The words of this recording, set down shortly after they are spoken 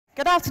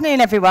Good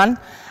afternoon, everyone.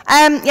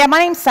 My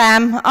name's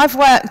Sam. I've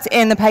worked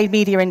in the paid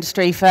media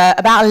industry for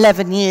about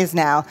 11 years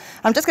now.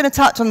 I'm just going to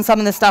touch on some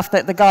of the stuff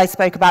that the guys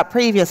spoke about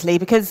previously,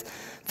 because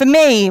for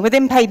me,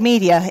 within paid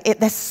media,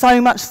 there's so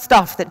much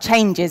stuff that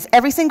changes.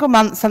 Every single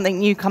month, something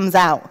new comes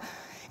out.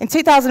 In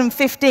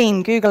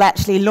 2015, Google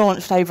actually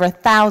launched over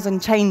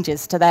 1,000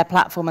 changes to their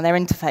platform and their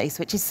interface,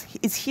 which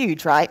is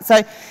huge, right?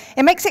 So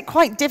it makes it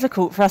quite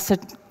difficult for us to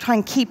try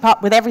and keep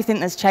up with everything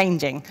that's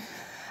changing.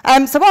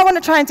 So what I want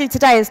to try and do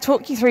today is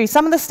talk you through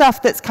some of the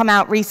stuff that's come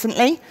out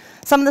recently,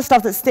 some of the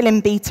stuff that's still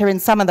in beta in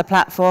some of the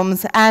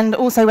platforms, and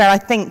also where I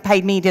think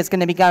paid media is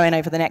going to be going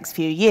over the next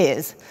few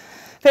years.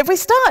 But if we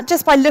start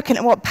just by looking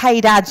at what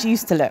paid ads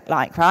used to look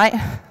like, right?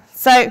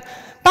 So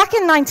back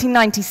in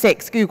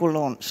 1996, Google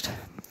launched.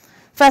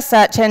 First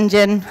search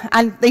engine,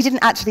 and they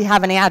didn't actually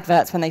have any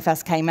adverts when they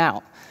first came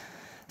out.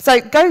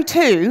 So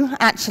Go-To,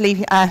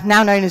 actually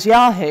now known as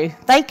Yahoo,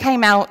 they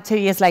came out 2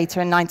 years later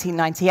in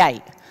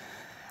 1998.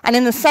 And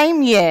in the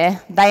same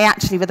year, they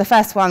actually were the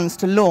first ones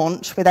to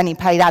launch with any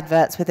paid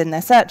adverts within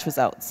their search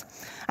results.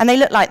 And they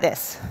look like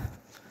this.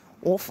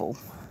 Awful.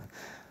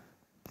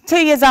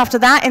 2 years after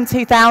that, in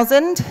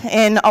 2000,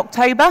 in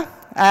October,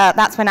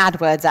 that's when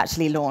AdWords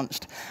actually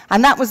launched.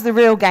 And that was the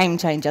real game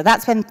changer.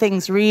 That's when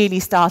things really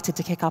started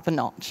to kick up a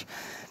notch.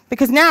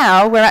 Because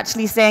now we're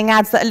actually seeing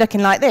ads that are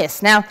looking like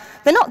this. Now,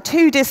 they're not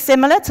too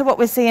dissimilar to what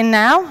we're seeing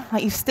now.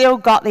 Like, you've still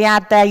got the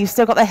ad there, you've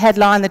still got the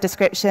headline, the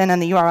description, and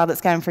the URL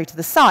that's going through to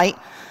the site.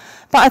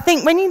 But I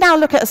think when you now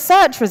look at a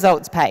search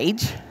results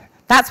page,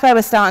 that's where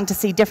we're starting to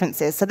see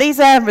differences. So these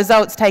are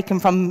results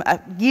taken from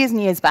years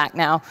and years back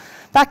now,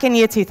 back in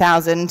year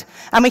 2000.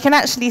 And we can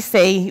actually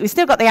see, we've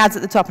still got the ads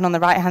at the top and on the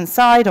right-hand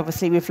side.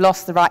 Obviously, we've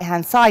lost the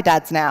right-hand side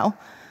ads now.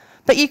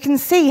 But you can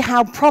see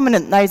how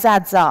prominent those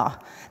ads are.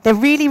 They're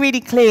really,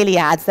 really clearly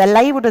ads. They're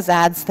labeled as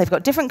ads. They've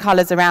got different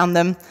colors around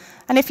them.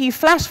 And if you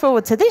flash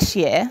forward to this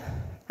year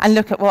and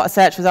look at what a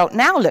search result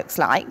now looks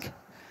like,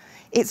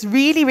 it's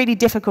really, really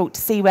difficult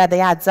to see where the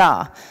ads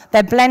are.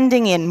 They're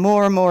blending in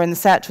more and more in the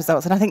search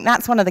results. And I think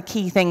that's one of the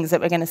key things that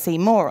we're going to see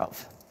more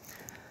of.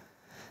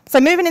 So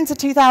moving into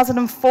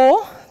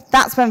 2004,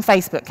 that's when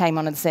Facebook came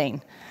on the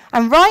scene.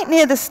 And right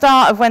near the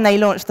start of when they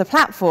launched the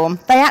platform,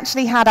 they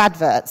actually had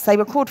adverts. They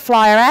were called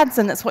flyer ads,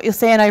 and that's what you're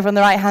seeing over on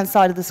the right-hand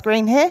side of the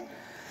screen here.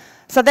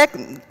 So they're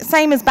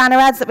same as banner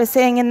ads that we're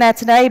seeing in there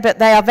today, but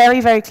they are very,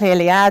 very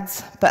clearly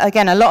ads. But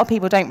again, a lot of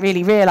people don't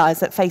really realize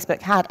that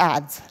Facebook had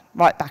ads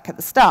right back at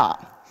the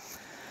start.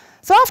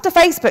 So after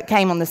Facebook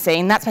came on the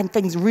scene, that's when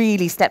things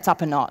really stepped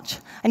up a notch.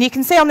 And you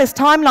can see on this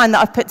timeline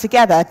that I've put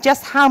together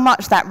just how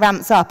much that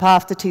ramps up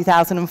after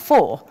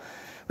 2004.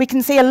 We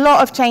can see a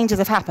lot of changes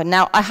have happened.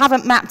 Now, I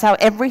haven't mapped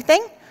out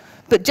everything,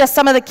 but just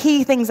some of the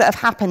key things that have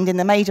happened in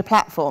the major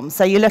platforms.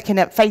 So you're looking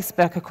at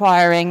Facebook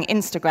acquiring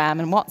Instagram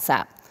and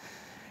WhatsApp,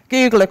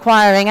 Google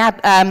acquiring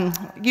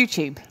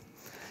YouTube.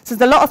 So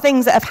there's a lot of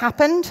things that have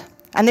happened,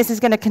 and this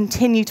is going to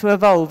continue to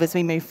evolve as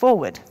we move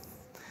forward.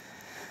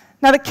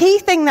 Now, the key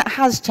thing that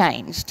has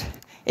changed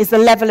is the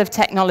level of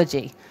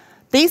technology.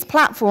 These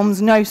platforms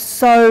know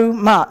so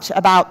much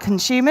about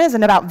consumers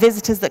and about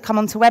visitors that come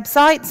onto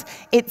websites.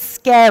 It's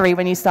scary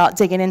when you start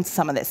digging into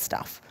some of this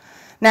stuff.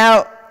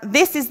 Now,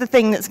 this is the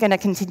thing that's going to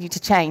continue to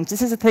change.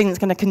 This is the thing that's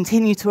going to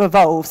continue to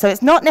evolve. So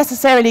it's not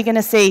necessarily going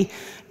to see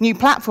new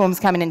platforms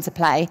coming into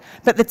play,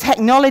 but the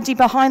technology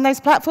behind those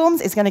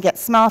platforms is going to get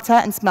smarter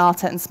and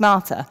smarter and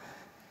smarter.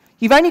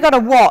 You've only got to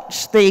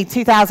watch the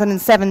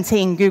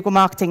 2017 Google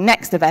Marketing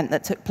Next event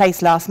that took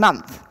place last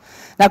month.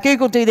 Now,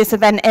 Google do this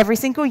event every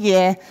single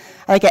year.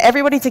 They get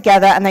everybody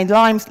together, and they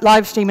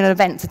live stream an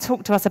event to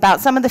talk to us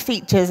about some of the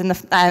features and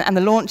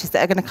the launches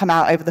that are going to come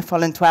out over the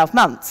following 12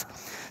 months.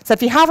 So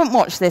if you haven't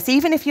watched this,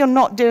 even if you're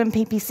not doing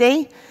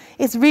PPC,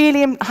 it's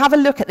really, have a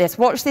look at this,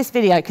 watch this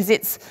video, because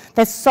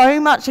there's so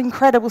much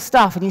incredible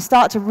stuff, and you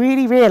start to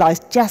really realize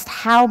just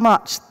how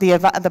much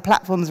the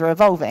platforms are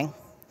evolving.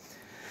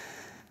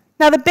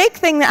 Now, the big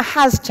thing that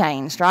has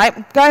changed,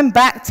 right, going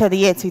back to the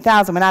year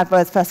 2000 when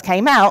AdWords first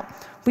came out,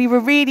 we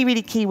were really,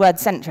 really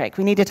keyword-centric.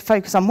 We needed to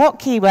focus on what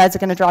keywords are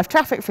going to drive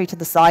traffic through to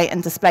the site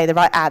and display the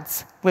right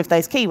ads with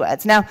those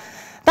keywords. Now,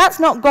 that's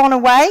not gone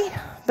away.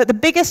 But the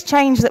biggest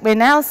change that we're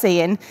now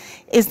seeing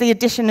is the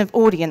addition of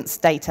audience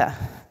data.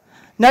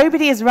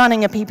 Nobody is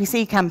running a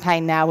PPC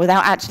campaign now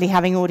without actually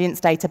having audience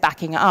data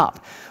backing it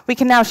up. We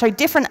can now show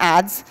different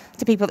ads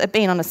to people that have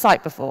been on a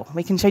site before.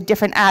 We can show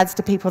different ads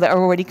to people that are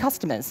already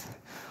customers,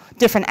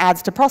 different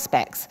ads to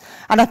prospects.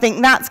 And I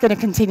think that's going to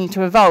continue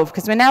to evolve,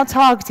 because we're now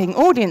targeting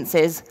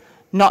audiences,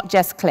 not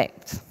just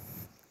clicked.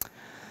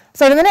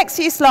 So in the next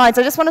few slides,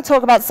 I just want to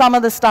talk about some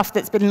of the stuff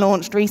that's been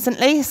launched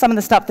recently, some of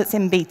the stuff that's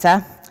in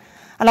beta.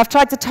 And I've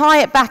tried to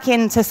tie it back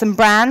into some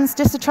brands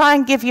just to try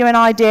and give you an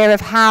idea of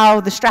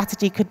how the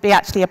strategy could be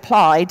actually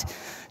applied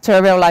to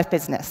a real-life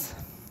business.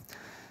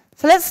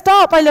 So let's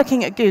start by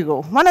looking at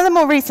Google. One of the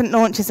more recent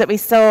launches that we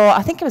saw,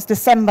 I think it was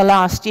December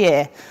last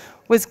year,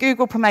 was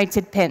Google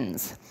Promoted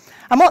Pins.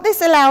 And what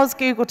this allows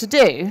Google to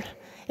do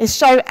is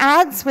show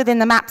ads within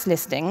the Maps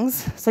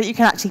listings so that you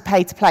can actually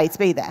pay to play to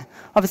be there.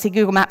 Obviously,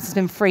 Google Maps has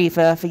been free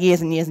for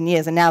years and years and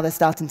years, and now they're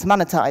starting to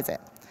monetize it.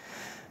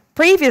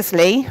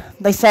 Previously,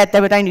 they said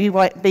there would only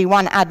be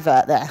one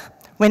advert there.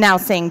 We're now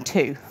seeing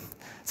two.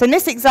 So in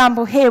this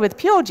example here with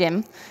Pure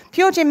Gym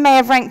may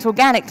have ranked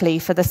organically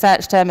for the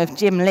search term of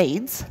gym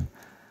leads,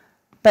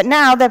 but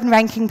now they're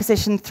ranking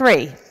position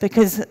 3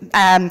 because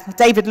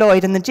David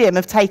Lloyd and the gym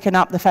have taken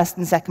up the first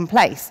and second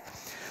place.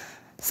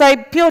 So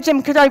Pure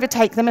Gym could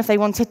overtake them if they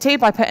wanted to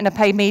by putting a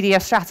paid media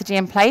strategy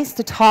in place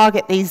to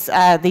target these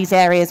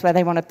areas where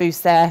they want to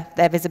boost their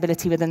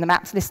visibility within the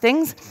Maps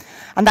listings.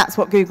 And that's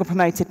what Google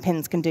promoted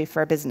pins can do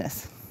for a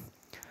business.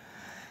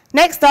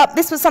 Next up,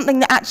 this was something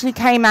that actually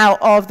came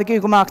out of the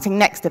Google Marketing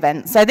Next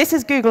event. So this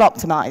is Google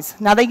Optimize.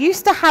 Now, they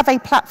used to have a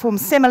platform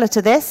similar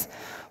to this,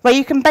 where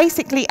you can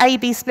basically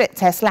A/B split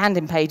test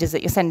landing pages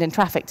that you're sending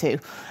traffic to,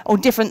 or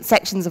different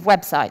sections of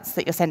websites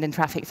that you're sending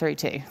traffic through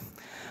to,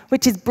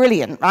 which is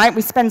brilliant, right?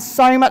 We spend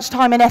so much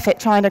time and effort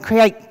trying to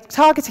create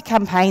targeted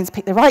campaigns,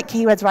 pick the right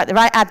keywords, write the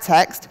right ad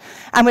text,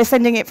 and we're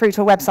sending it through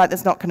to a website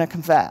that's not going to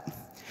convert.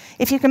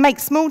 If you can make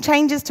small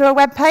changes to a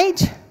web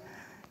page,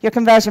 your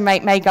conversion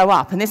rate may go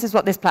up, and this is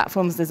what this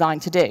platform is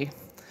designed to do.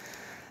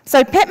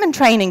 So Pitman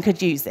Training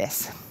could use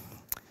this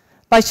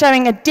by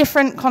showing a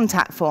different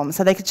contact form.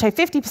 So they could show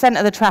 50%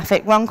 of the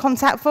traffic one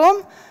contact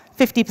form,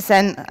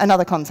 50%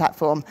 another contact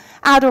form.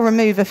 Add or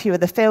remove a few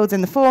of the fields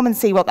in the form and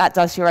see what that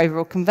does to your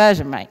overall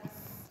conversion rate.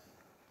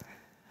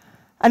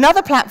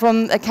 Another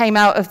platform that came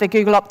out of the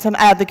Google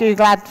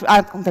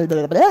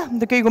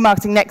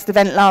Marketing Next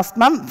event last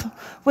month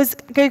was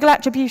Google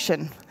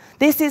Attribution.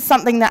 This is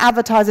something that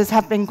advertisers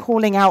have been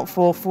calling out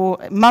for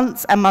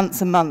months and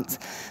months and months.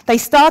 They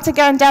started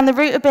going down the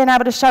route of being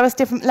able to show us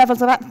different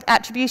levels of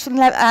attribution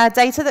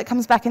data that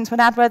comes back into an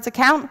AdWords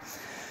account.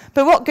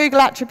 But what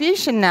Google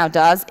Attribution now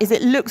does is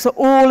it looks at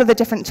all of the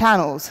different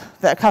channels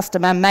that a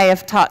customer may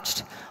have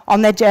touched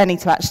on their journey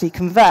to actually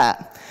convert.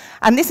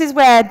 And this is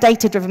where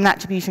data-driven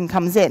attribution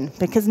comes in,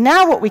 because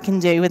now what we can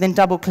do within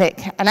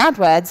DoubleClick and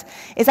AdWords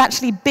is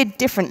actually bid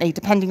differently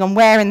depending on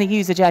where in the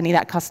user journey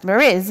that customer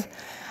is,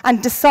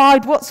 and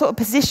decide what sort of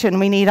position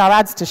we need our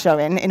ads to show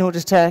in order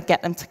to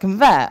get them to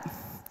convert.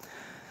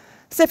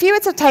 So if you were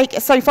to take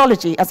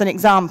Sofology as an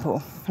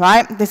example,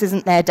 right? This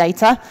isn't their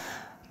data,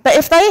 but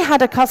if they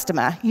had a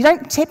customer, you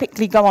don't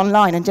typically go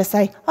online and just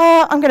say,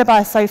 oh, I'm going to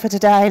buy a sofa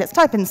today, let's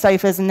type in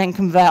sofas and then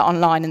convert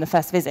online in the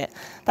first visit.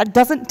 That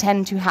doesn't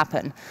tend to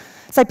happen.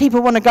 So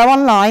people want to go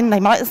online, they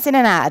might have seen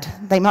an ad,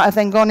 they might have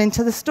then gone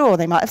into the store,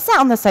 they might have sat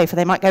on the sofa,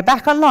 they might go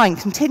back online,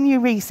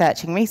 continue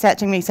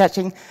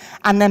researching,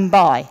 and then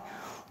buy.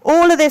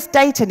 All of this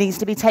data needs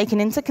to be taken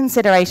into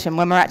consideration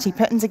when we're actually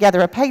putting together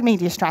a paid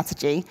media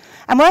strategy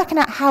and working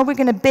out how we're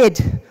going to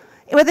bid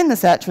within the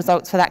search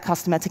results for that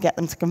customer to get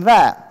them to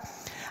convert.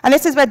 And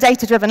this is where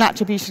data-driven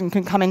attribution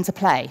can come into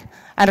play,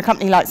 and a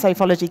company like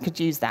Sofology could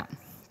use that.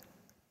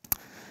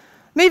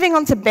 Moving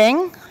on to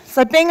Bing.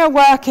 So Bing are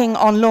working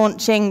on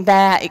launching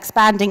their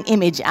expanding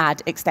image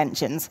ad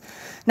extensions.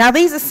 Now,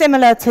 these are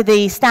similar to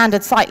the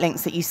standard site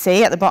links that you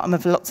see at the bottom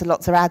of lots and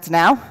lots of ads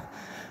now.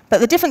 But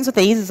the difference with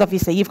these is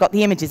obviously you've got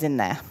the images in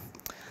there.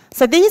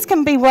 So these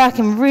can be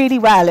working really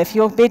well if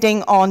you're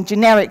bidding on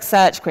generic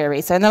search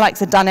queries. So in the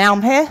likes of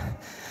Dunelm here,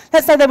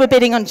 let's say they were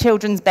bidding on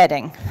children's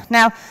bedding.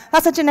 Now,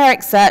 that's a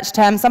generic search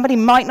term. Somebody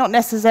might not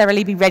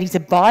necessarily be ready to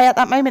buy at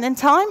that moment in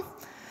time.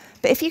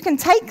 But if you can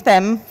take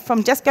them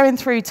from just going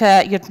through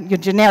to your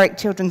generic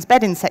children's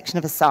bedding section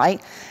of a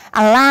site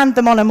and land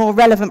them on a more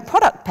relevant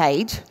product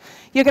page,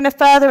 you're going to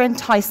further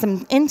entice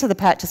them into the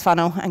purchase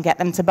funnel and get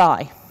them to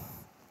buy.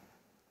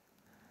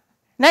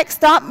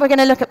 Next up, we're going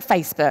to look at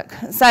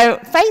Facebook. So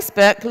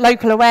Facebook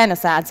local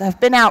awareness ads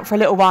have been out for a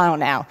little while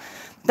now.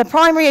 The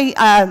primary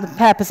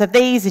purpose of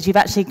these is you've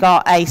actually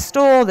got a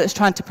store that's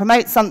trying to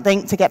promote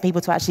something to get people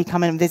to actually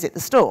come in and visit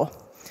the store.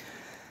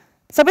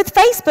 So with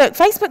Facebook,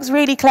 Facebook's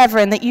really clever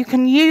in that you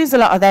can use a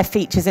lot of their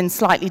features in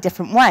slightly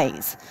different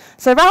ways.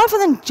 So rather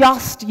than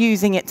just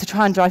using it to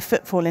try and drive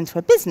footfall into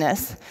a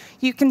business,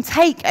 you can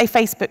take a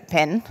Facebook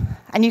pin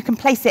and you can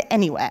place it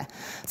anywhere.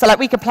 So like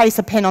we could place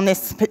a pin on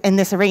in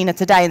this arena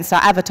today and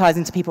start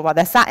advertising to people while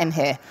they're sat in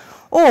here.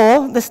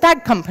 Or the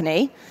Stag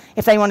Company,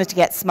 if they wanted to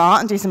get smart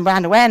and do some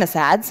brand awareness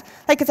ads,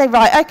 they could say,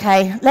 right,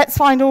 okay, let's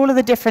find all of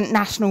the different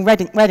national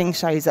wedding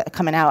shows that are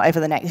coming out over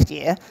the next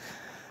year.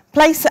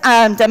 Place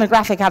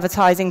demographic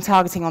advertising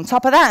targeting on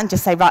top of that and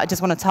just say, right, I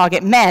just want to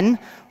target men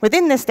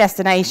within this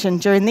destination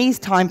during these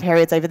time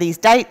periods over these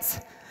dates,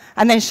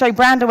 and then show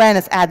brand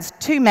awareness ads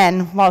to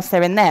men whilst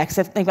they're in there. Because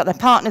if they've got their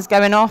partners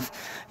going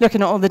off,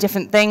 looking at all the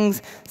different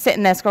things,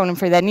 sitting there scrolling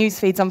through their news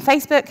feeds on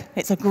Facebook,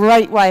 it's a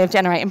great way of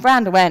generating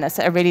brand awareness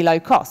at a really low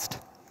cost.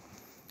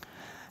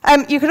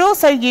 You could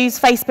also use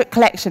Facebook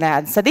collection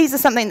ads. So these are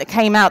something that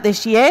came out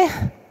this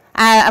year.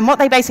 And what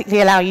they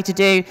basically allow you to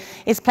do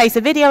is place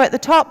a video at the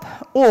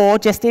top or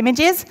just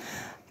images,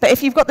 But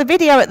if you've got the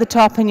video at the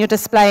top and you're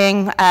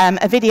displaying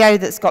a video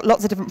that's got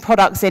lots of different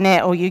products in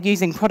it, or you're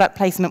using product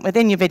placement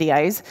within your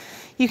videos,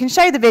 you can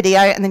show the video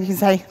and then you can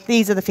say,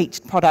 these are the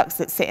featured products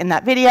that sit in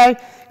that video,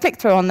 click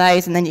through on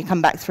those, and then you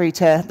come back through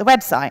to the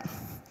website.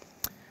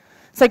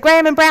 So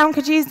Graham and Brown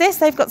could use this.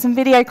 They've got some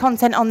video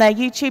content on their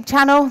YouTube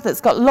channel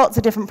that's got lots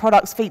of different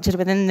products featured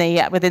within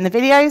the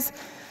videos.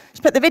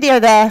 Just put the video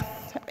there,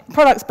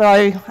 products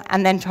below,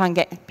 and then try and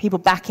get people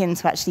back in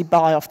to actually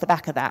buy off the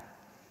back of that.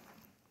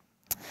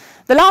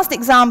 The last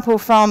example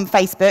from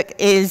Facebook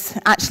is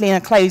actually in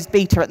a closed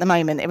beta at the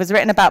moment. It was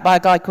written about by a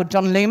guy called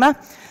John Loomer.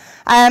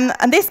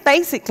 And this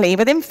basically,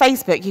 within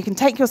Facebook, you can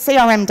take your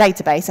CRM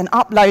database and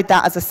upload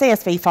that as a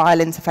CSV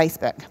file into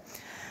Facebook.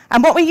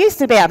 And what we used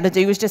to be able to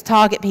do was just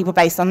target people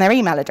based on their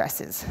email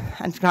addresses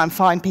and try and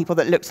find people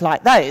that looked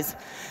like those.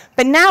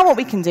 But now what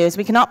we can do is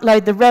we can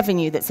upload the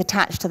revenue that's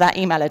attached to that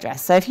email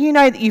address. So if you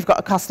know that you've got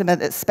a customer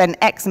that's spent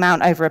X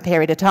amount over a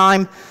period of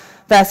time,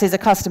 versus a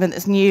customer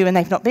that's new and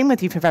they've not been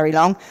with you for very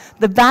long,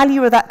 the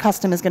value of that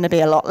customer is going to be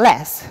a lot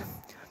less.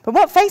 But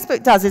what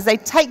Facebook does is they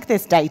take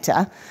this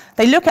data,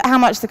 they look at how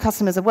much the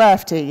customers are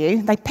worth to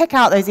you, they pick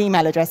out those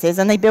email addresses,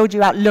 and they build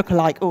you out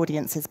lookalike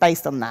audiences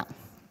based on that.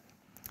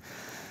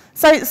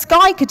 So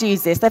Sky could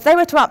use this. If they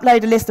were to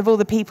upload a list of all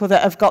the people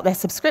that have got their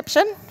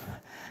subscription,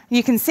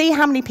 you can see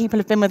how many people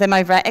have been with them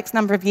over X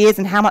number of years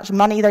and how much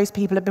money those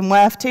people have been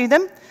worth to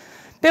them.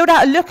 Build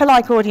out a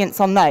lookalike audience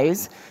on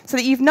those so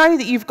that you know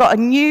that you've got a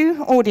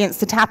new audience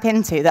to tap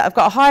into that have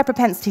got a higher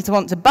propensity to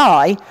want to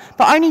buy,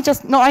 but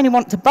not only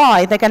want to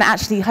buy, they're going to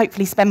actually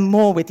hopefully spend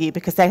more with you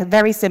because they're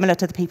very similar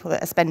to the people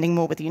that are spending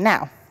more with you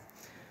now.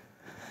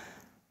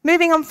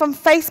 Moving on from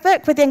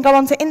Facebook, we then go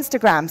on to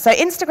Instagram. So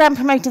Instagram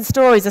promoted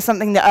stories are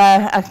something that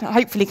are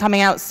hopefully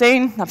coming out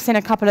soon. I've seen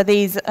a couple of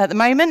these at the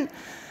moment.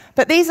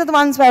 But these are the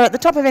ones where at the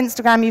top of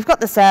Instagram you've got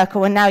the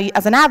circle, and now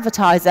as an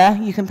advertiser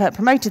you can put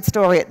promoted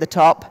story at the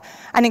top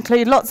and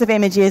include lots of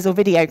images or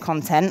video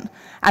content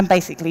and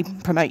basically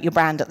promote your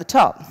brand at the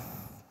top.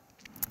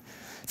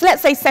 So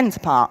let's say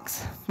Centre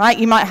Parks, right?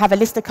 You might have a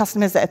list of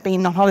customers that have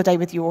been on holiday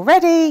with you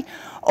already,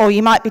 or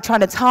you might be trying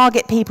to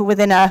target people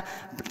within a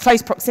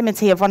close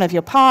proximity of one of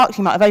your parks.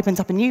 You might have opened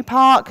up a new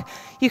park.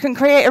 You can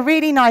create a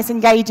really nice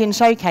engaging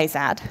showcase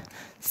ad.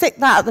 Stick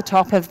that at the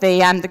top of the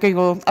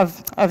Google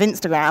of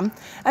Instagram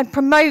and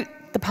promote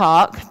the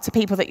park to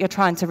people that you're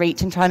trying to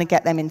reach and trying to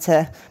get them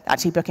into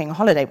actually booking a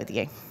holiday with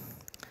you.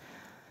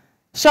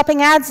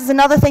 Shopping ads is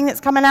another thing that's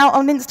coming out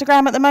on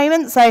Instagram at the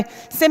moment. So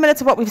similar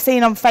to what we've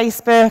seen on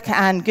Facebook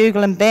and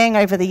Google and Bing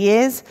over the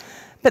years.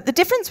 But the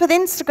difference with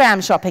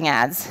Instagram shopping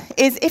ads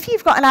is if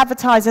you've got an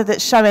advertiser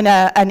that's showing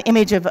an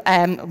image of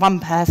one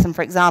person,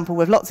 for example,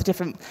 with lots of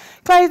different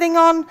clothing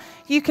on,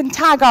 you can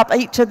tag up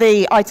each of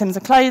the items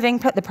of clothing,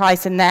 put the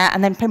price in there,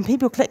 and then when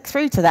people click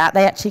through to that,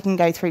 they actually can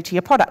go through to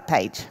your product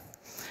page.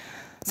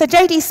 So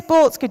JD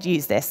Sports could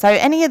use this. So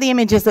any of the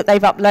images that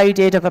they've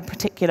uploaded of a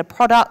particular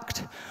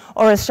product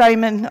or a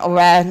showman or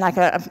like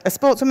a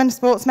sportswoman,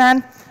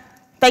 sportsman,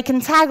 they can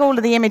tag all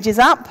of the images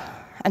up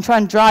and try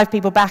and drive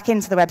people back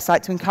into the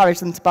website to encourage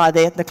them to buy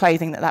the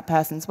clothing that that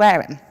person's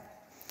wearing.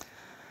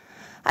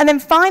 And then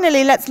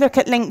finally, let's look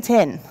at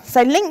LinkedIn.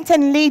 So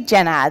LinkedIn lead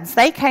gen ads,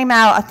 they came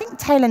out, I think,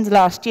 tail end of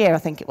last year, I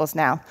think it was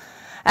now.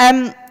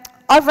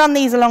 I've run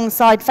these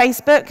alongside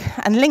Facebook,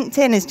 and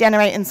LinkedIn is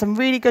generating some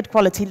really good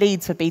quality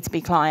leads for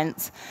B2B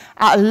clients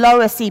at a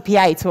lower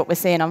CPA to what we're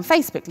seeing on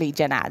Facebook lead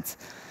gen ads.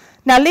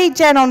 Now, lead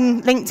gen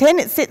on LinkedIn,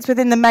 it sits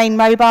within the main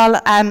mobile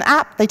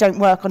app. They don't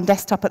work on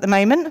desktop at the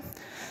moment.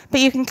 But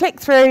you can click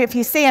through, if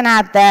you see an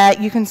ad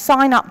there, you can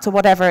sign up to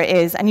whatever it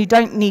is, and you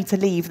don't need to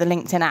leave the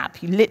LinkedIn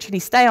app. You literally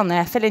stay on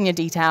there, fill in your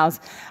details,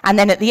 and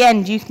then at the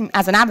end, you can,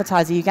 as an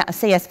advertiser, you get a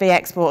CSV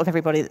export of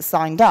everybody that's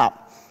signed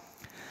up.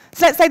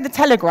 So let's say the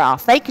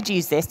Telegraph, they could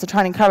use this to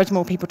try and encourage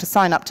more people to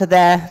sign up to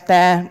their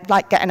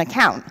get an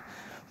account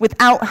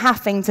without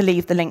having to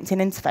leave the LinkedIn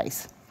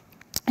interface.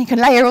 You can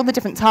layer all the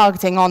different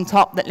targeting on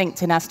top that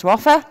LinkedIn has to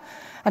offer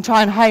and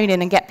try and hone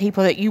in and get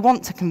people that you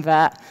want to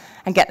convert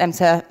and get them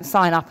to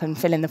sign up and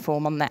fill in the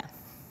form on there.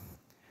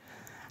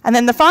 And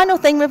then the final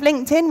thing with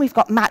LinkedIn, we've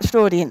got matched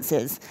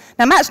audiences.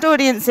 Now, matched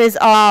audiences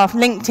are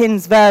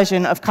LinkedIn's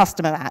version of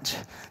Customer Match.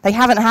 They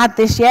haven't had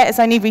this yet. It's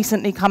only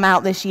recently come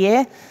out this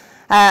year.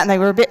 And they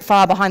were a bit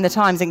far behind the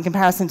times in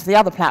comparison to the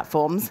other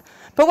platforms.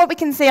 But what we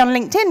can see on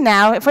LinkedIn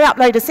now, if we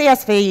upload a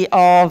CSV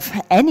of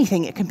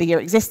anything, it can be your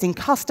existing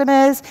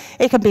customers,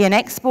 it can be an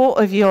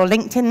export of your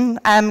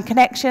LinkedIn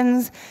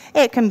connections,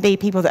 it can be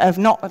people that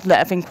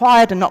have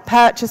inquired and not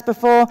purchased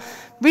before.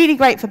 Really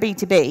great for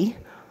B2B.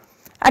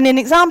 And an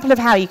example of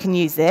how you can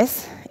use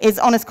this is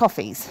Honest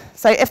Coffees.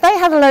 So if they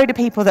had a load of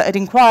people that had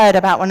inquired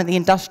about one of the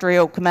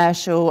industrial,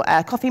 commercial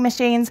coffee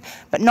machines,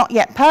 but not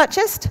yet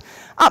purchased,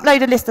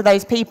 upload a list of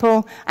those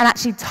people and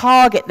actually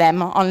target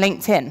them on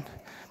LinkedIn,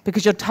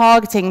 because you're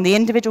targeting the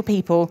individual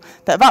people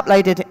that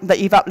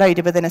you've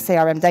uploaded within a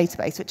CRM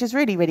database, which is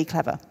really, really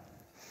clever.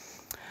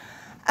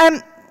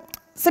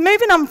 So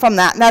moving on from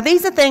that, now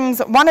these are things,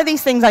 one of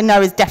these things I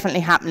know is definitely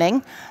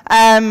happening.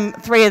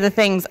 3 of the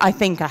things I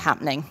think are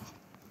happening.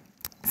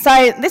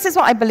 So this is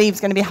what I believe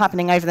is going to be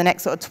happening over the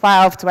next sort of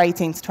 12 to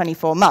 18 to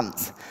 24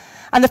 months.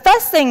 And the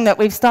first thing that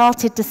we've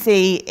started to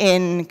see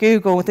in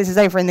Google, this is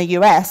over in the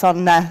US,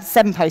 on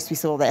 7 Post we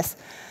saw this,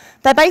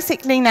 they're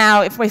basically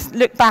now, if we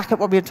look back at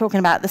what we were talking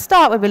about at the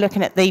start, where we were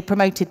looking at the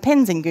promoted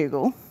pins in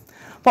Google,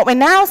 what we're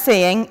now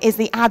seeing is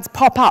the ads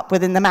pop up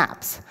within the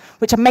maps,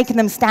 which are making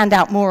them stand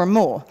out more and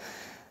more.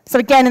 So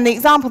again, in the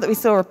example that we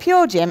saw of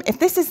Pure Gym, if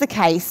this is the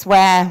case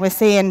where we're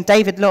seeing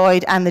David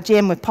Lloyd and the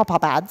gym with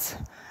pop-up ads,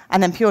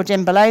 and then Pure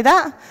Gym below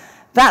that,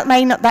 that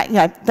may not, you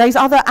know, those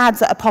other ads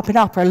that are popping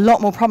up are a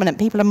lot more prominent.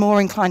 People are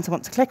more inclined to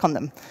want to click on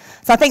them.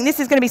 So I think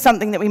this is going to be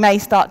something that we may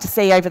start to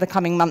see over the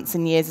coming months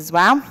and years as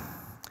well.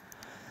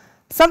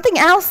 Something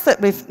else that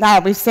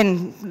we've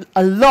seen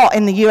a lot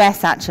in the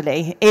US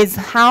actually is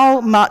how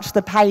much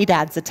the paid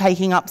ads are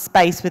taking up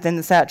space within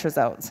the search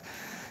results.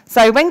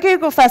 So when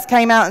Google first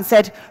came out and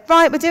said,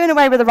 right, we're doing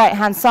away with the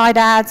right-hand side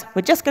ads,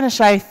 we're just going to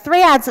show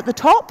 3 ads at the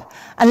top,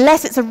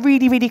 unless it's a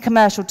really, really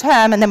commercial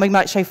term, and then we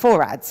might show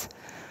 4 ads.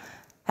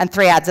 And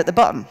 3 ads at the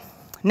bottom.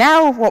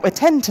 Now what we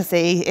tend to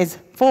see is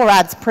 4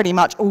 ads pretty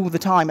much all the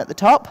time at the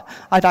top.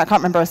 I can't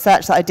remember a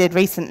search that I did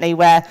recently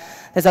where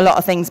there's a lot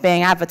of things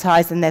being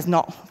advertised and there's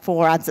not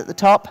 4 ads at the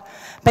top.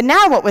 But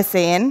now what we're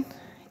seeing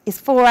is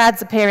 4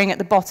 ads appearing at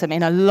the bottom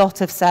in a lot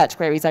of search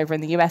queries over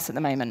in the US at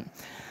the moment.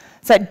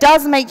 So it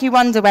does make you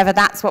wonder whether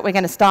that's what we're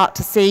going to start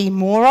to see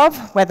more of,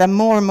 whether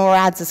more and more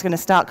ads are going to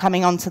start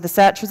coming onto the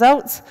search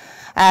results.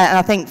 And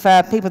I think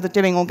for people that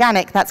are doing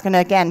organic, that's going to,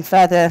 again,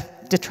 further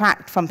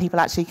detract from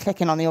people actually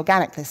clicking on the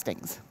organic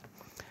listings.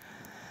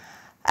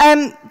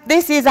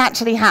 This is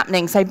actually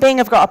happening. So Bing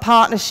have got a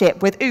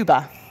partnership with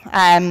Uber.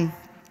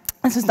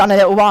 This was done a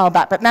little while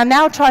back, but they're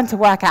now trying to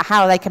work out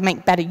how they can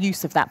make better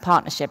use of that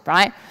partnership,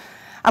 right?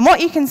 And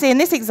what you can see in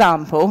this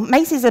example,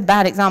 Macy's a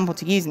bad example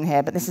to use in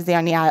here, but this is the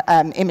only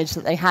image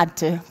that they had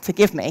to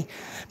give me.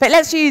 But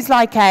let's use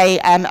like a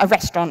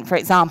restaurant, for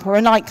example, or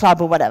a nightclub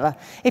or whatever.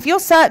 If you're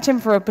searching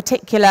for a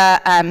particular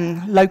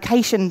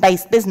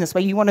location-based business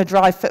where you want to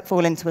drive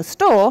footfall into a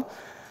store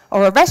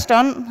or a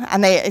restaurant,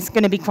 and it's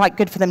going to be quite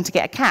good for them to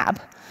get a cab,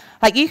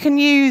 like you can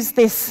use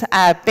this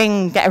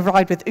Bing Get a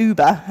Ride with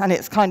Uber, and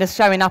it's kind of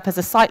showing up as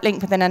a site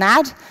link within an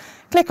ad.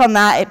 Click on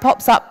that, it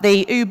pops up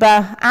the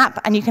Uber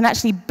app, and you can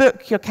actually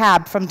book your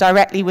cab from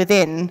directly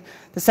within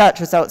the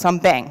search results on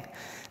Bing.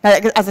 Now,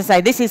 as I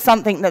say, this is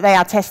something that they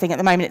are testing at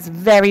the moment. It's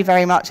very,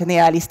 very much in the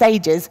early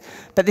stages,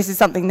 but this is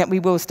something that we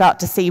will start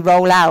to see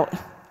roll out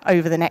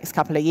over the next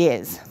couple of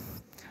years.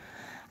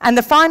 And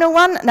the final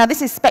one, now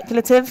this is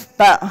speculative,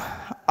 but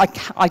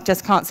I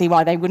just can't see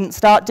why they wouldn't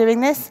start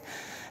doing this.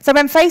 So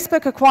when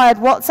Facebook acquired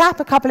WhatsApp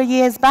a couple of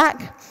years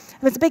back,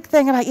 there was a big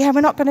thing about, yeah,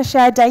 we're not going to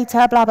share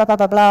data, blah, blah, blah,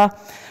 blah, blah.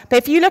 But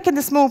if you look in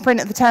the small print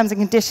of the terms and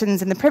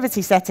conditions in the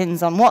privacy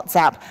settings on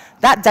WhatsApp,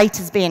 that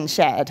data's being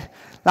shared.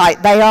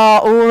 Like, they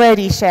are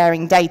already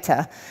sharing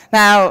data.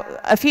 Now,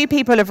 a few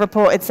people have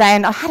reported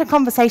saying, I had a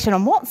conversation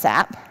on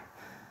WhatsApp,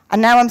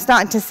 and now I'm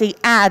starting to see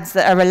ads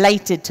that are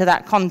related to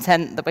that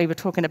content that we were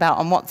talking about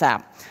on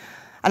WhatsApp.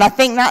 And I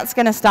think that's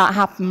going to start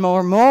happening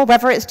more and more.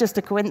 Whether it's just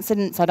a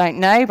coincidence, I don't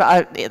know,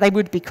 but they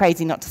would be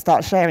crazy not to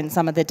start sharing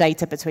some of the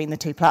data between the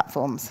 2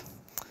 platforms.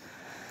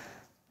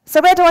 So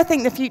where do I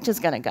think the future's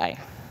going to go?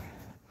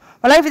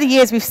 Well, over the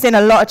years, we've seen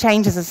a lot of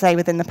changes, as I say,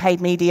 within the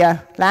paid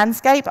media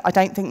landscape. I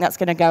don't think that's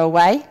going to go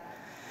away.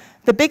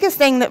 The biggest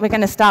thing that we're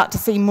going to start to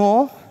see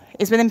more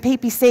is within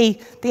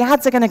PPC, the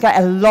ads are going to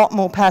get a lot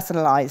more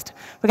personalized.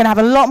 We're going to have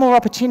a lot more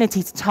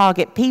opportunity to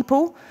target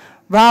people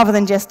rather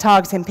than just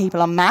targeting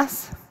people en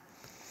masse.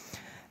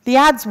 The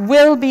ads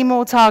will be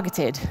more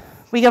targeted.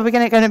 We're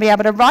going to be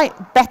able to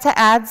write better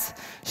ads,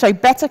 show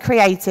better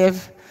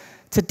creative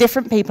to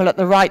different people at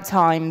the right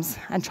times,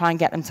 and try and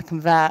get them to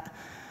convert.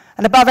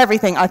 And above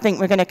everything, I think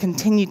we're going to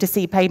continue to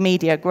see paid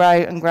media grow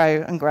and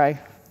grow and grow.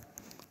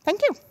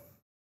 Thank you.